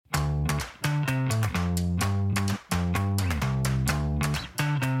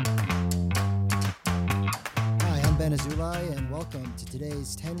Eli, and welcome to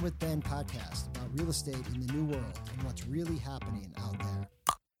today's 10 with Ben podcast about real estate in the new world and what's really happening out there.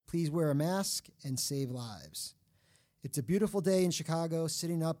 Please wear a mask and save lives. It's a beautiful day in Chicago,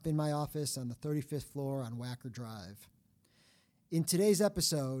 sitting up in my office on the 35th floor on Wacker Drive. In today's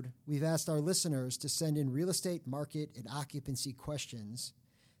episode, we've asked our listeners to send in real estate market and occupancy questions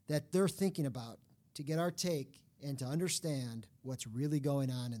that they're thinking about to get our take and to understand what's really going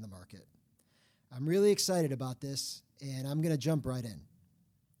on in the market. I'm really excited about this, and I'm going to jump right in.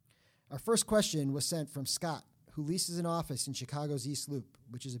 Our first question was sent from Scott, who leases an office in Chicago's East Loop,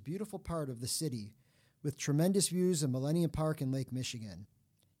 which is a beautiful part of the city with tremendous views of Millennium Park and Lake Michigan.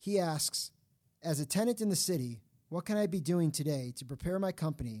 He asks, as a tenant in the city, what can I be doing today to prepare my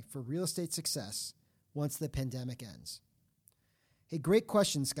company for real estate success once the pandemic ends? Hey, great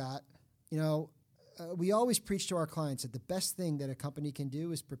question, Scott. We always preach to our clients that the best thing that a company can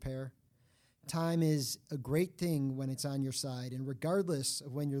do is prepare. Time is a great thing when it's on your side, and regardless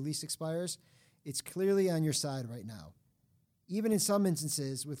of when your lease expires, it's clearly on your side right now. Even in some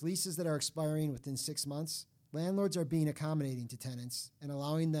instances, with leases that are expiring within 6 months, landlords are being accommodating to tenants and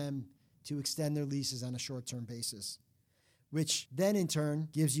allowing them to extend their leases on a short-term basis, which then in turn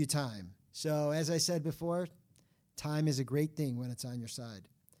gives you time. So as I said before, time is a great thing when it's on your side.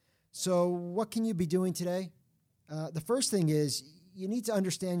 So what can you be doing today? The first thing is you need to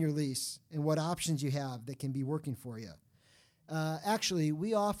understand your lease and what options you have that can be working for you. Actually,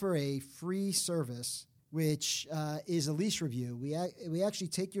 we offer a free service, which is a lease review. We actually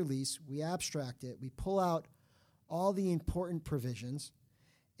take your lease, we abstract it, we pull out all the important provisions,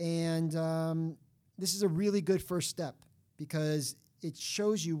 and this is a really good first step because it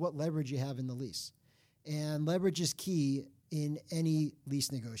shows you what leverage you have in the lease. And leverage is key in any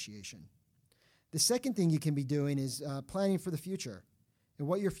lease negotiation. The second thing you can be doing is planning for the future and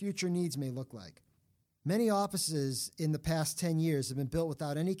what your future needs may look like. Many offices in the past 10 years have been built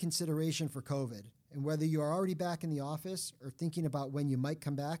without any consideration for COVID. And whether you are already back in the office or thinking about when you might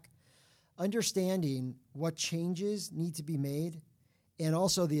come back, understanding what changes need to be made and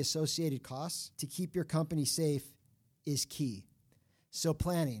also the associated costs to keep your company safe is key. So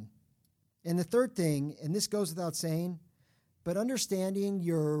planning. And the third thing, and this goes without saying, but understanding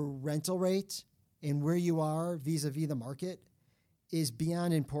your rental rate and where you are vis-a-vis the market is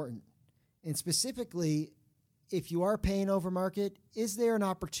beyond important. And specifically, if you are paying over market, is there an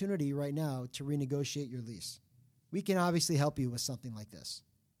opportunity right now to renegotiate your lease? We can obviously help you with something like this.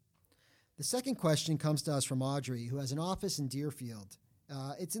 The second question comes to us from Audrey, who has an office in Deerfield.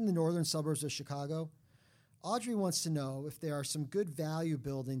 It's in the northern suburbs of Chicago. Audrey wants to know if there are some good value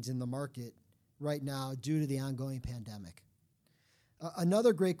buildings in the market right now due to the ongoing pandemic.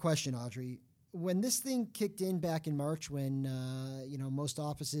 Another great question, Audrey. When this thing kicked in back in March, when most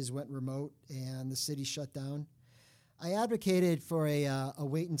offices went remote and the city shut down, I advocated for a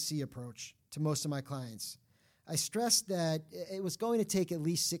wait and see approach to most of my clients. I stressed that it was going to take at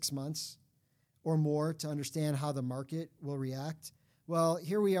least 6 months or more to understand how the market will react. Well,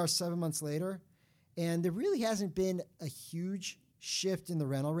 here we are 7 months later, and there really hasn't been a huge shift in the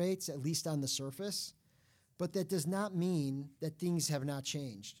rental rates, at least on the surface. But that does not mean that things have not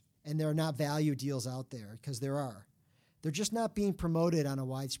changed and there are not value deals out there, because there are. They're just not being promoted on a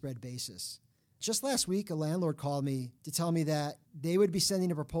widespread basis. Just last week, a landlord called me to tell me that they would be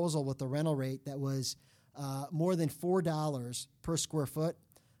sending a proposal with a rental rate that was more than $4 per square foot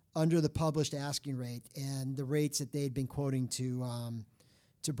under the published asking rate and the rates that they'd been quoting to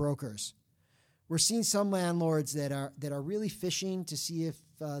brokers. We're seeing some landlords that are really fishing to see if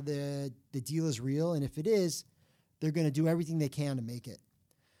the deal is real, and if it is, they're going to do everything they can to make it.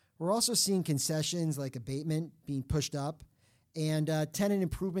 We're also seeing concessions like abatement being pushed up, and tenant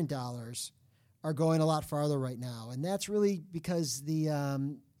improvement dollars are going a lot farther right now, and that's really because the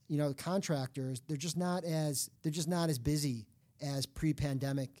contractors they're just not as busy as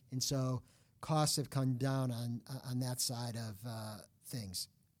pre-pandemic, and so costs have come down on that side of things.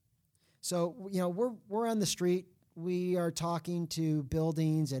 So, we're on the street. We are talking to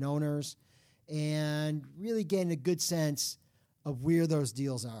buildings and owners and really getting a good sense of where those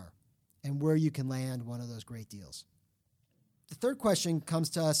deals are and where you can land one of those great deals. The third question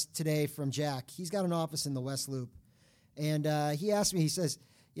comes to us today from Jack. He's got an office in the West Loop. And he asked me, he says,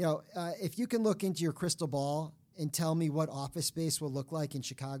 if you can look into your crystal ball and tell me what office space will look like in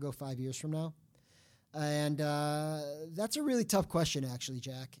Chicago 5 years from now. And that's a really tough question, actually,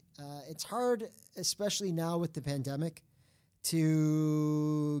 Jack. It's hard, especially now with the pandemic,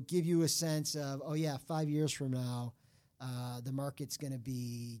 to give you a sense of, 5 years from now, the market's going to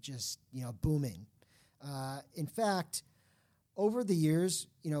be just, booming. In fact, over the years,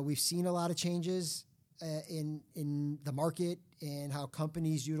 we've seen a lot of changes. in the market and how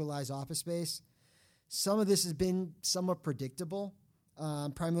companies utilize office space. Some of this has been somewhat predictable,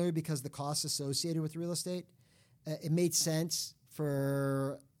 primarily because the costs associated with real estate. It made sense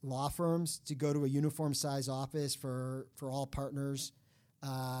for law firms to go to a uniform size office for all partners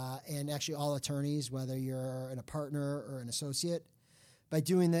and actually all attorneys, whether you're a partner or an associate. By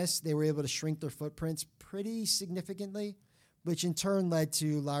doing this, they were able to shrink their footprints pretty significantly, which in turn led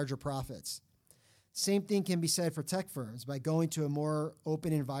to larger profits. Same thing can be said for tech firms. By going to a more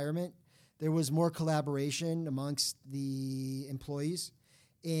open environment, there was more collaboration amongst the employees.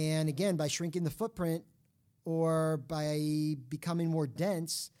 And again, by shrinking the footprint or by becoming more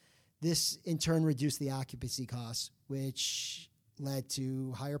dense, this in turn reduced the occupancy costs, which led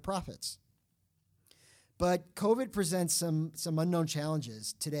to higher profits. But COVID presents some unknown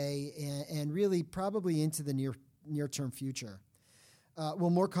challenges today and really probably into the near-term future. Will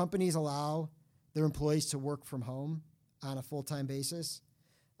more companies allow their employees to work from home on a full-time basis?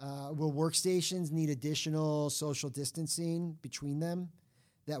 Will workstations need additional social distancing between them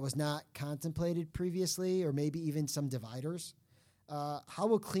that was not contemplated previously, or maybe even some dividers? How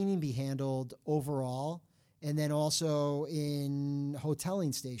will cleaning be handled overall, and then also in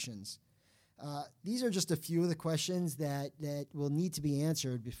hoteling stations? These are just a few of the questions that will need to be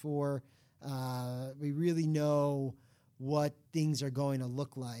answered before we really know what things are going to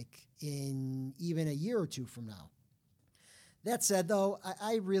look like in even a year or two from now. That said, though,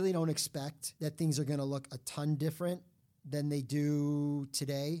 I really don't expect that things are going to look a ton different than they do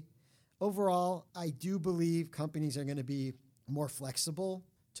today. Overall, I do believe companies are going to be more flexible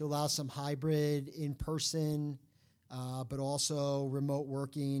to allow some hybrid in-person, but also remote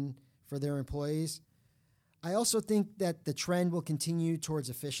working for their employees. I also think that the trend will continue towards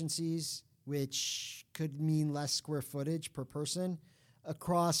efficiencies, which could mean less square footage per person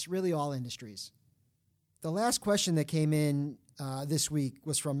across really all industries. The last question that came in this week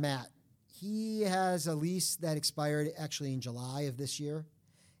was from Matt. He has a lease that expired actually in July of this year,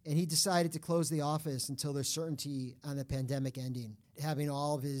 and he decided to close the office until there's certainty on the pandemic ending, having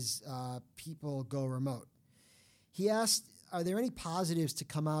all of his people go remote. He asked, are there any positives to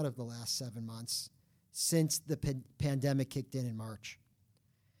come out of the last 7 months since the pandemic kicked in March?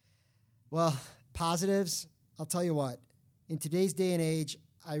 Well, positives, I'll tell you what. In today's day and age,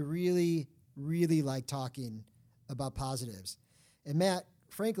 I really like talking about positives. And Matt,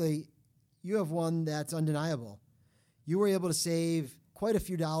 frankly, you have one that's undeniable. You were able to save quite a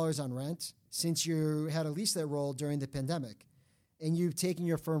few dollars on rent since you had a lease that rolled during the pandemic, and you've taken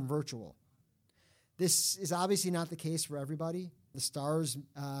your firm virtual. This is obviously not the case for everybody. The stars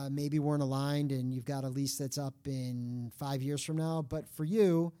maybe weren't aligned, and you've got a lease that's up in 5 years from now. But for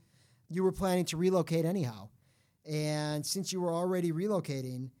you, you were planning to relocate anyhow. And since you were already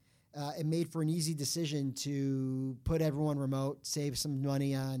relocating, it made for an easy decision to put everyone remote, save some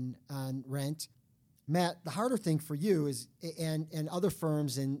money on rent. Matt, the harder thing for you is, and other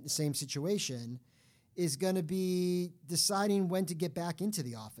firms in the same situation, is going to be deciding when to get back into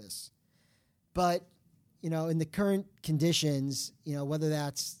the office. But, in the current conditions, whether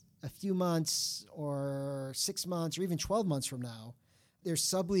that's a few months or 6 months or even 12 months from now, there's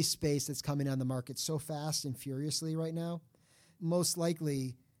sublease space that's coming on the market so fast and furiously right now. Most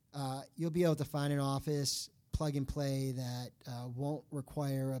likely, you'll be able to find an office, plug and play that won't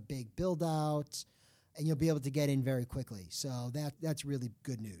require a big build out, and you'll be able to get in very quickly. So that's really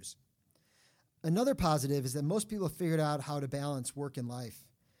good news. Another positive is that most people have figured out how to balance work and life.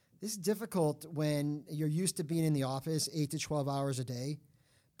 This is difficult when you're used to being in the office 8 to 12 hours a day.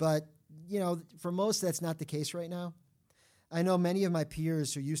 But, for most, that's not the case right now. I know many of my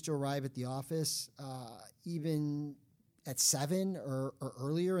peers who used to arrive at the office even at 7 or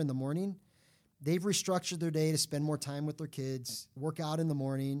earlier in the morning. They've restructured their day to spend more time with their kids, work out in the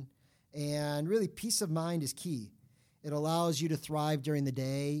morning, and really peace of mind is key. It allows you to thrive during the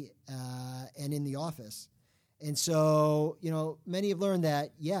day and in the office. And so, many have learned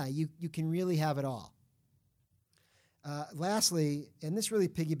that, you can really have it all. Lastly, and this really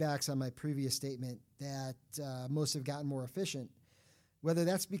piggybacks on my previous statement that most have gotten more efficient, whether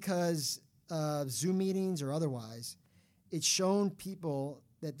that's because of Zoom meetings or otherwise, it's shown people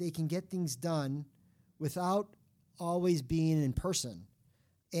that they can get things done without always being in person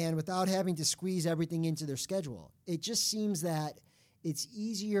and without having to squeeze everything into their schedule. It just seems that it's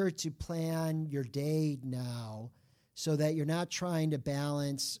easier to plan your day now so that you're not trying to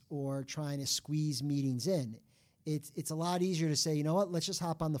balance or trying to squeeze meetings in. It's a lot easier to say, let's just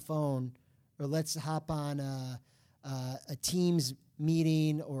hop on the phone, or let's hop on a Teams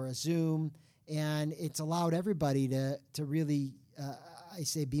meeting or a Zoom, and it's allowed everybody to really,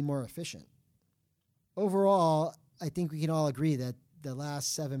 be more efficient. overall, I think we can all agree that the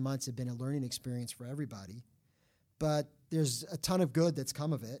last 7 months have been a learning experience for everybody. But there's a ton of good that's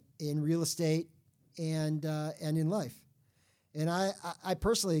come of it in real estate and in life. And I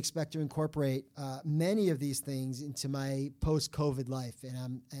personally expect to incorporate many of these things into my post-COVID life,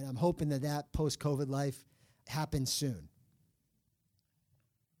 and I'm hoping that post-COVID life happens soon.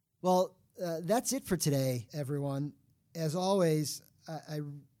 Well, that's it for today, everyone. As always, I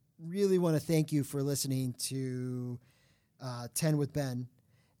really want to thank you for listening to 10 with Ben,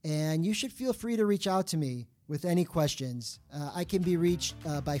 and you should feel free to reach out to me with any questions. I can be reached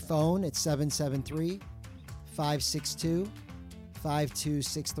by phone at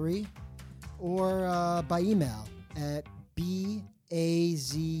 773-562-5263 or by email at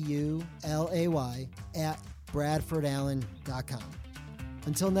bazulay@bradfordallen.com.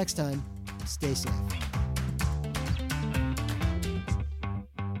 Until next time, stay safe.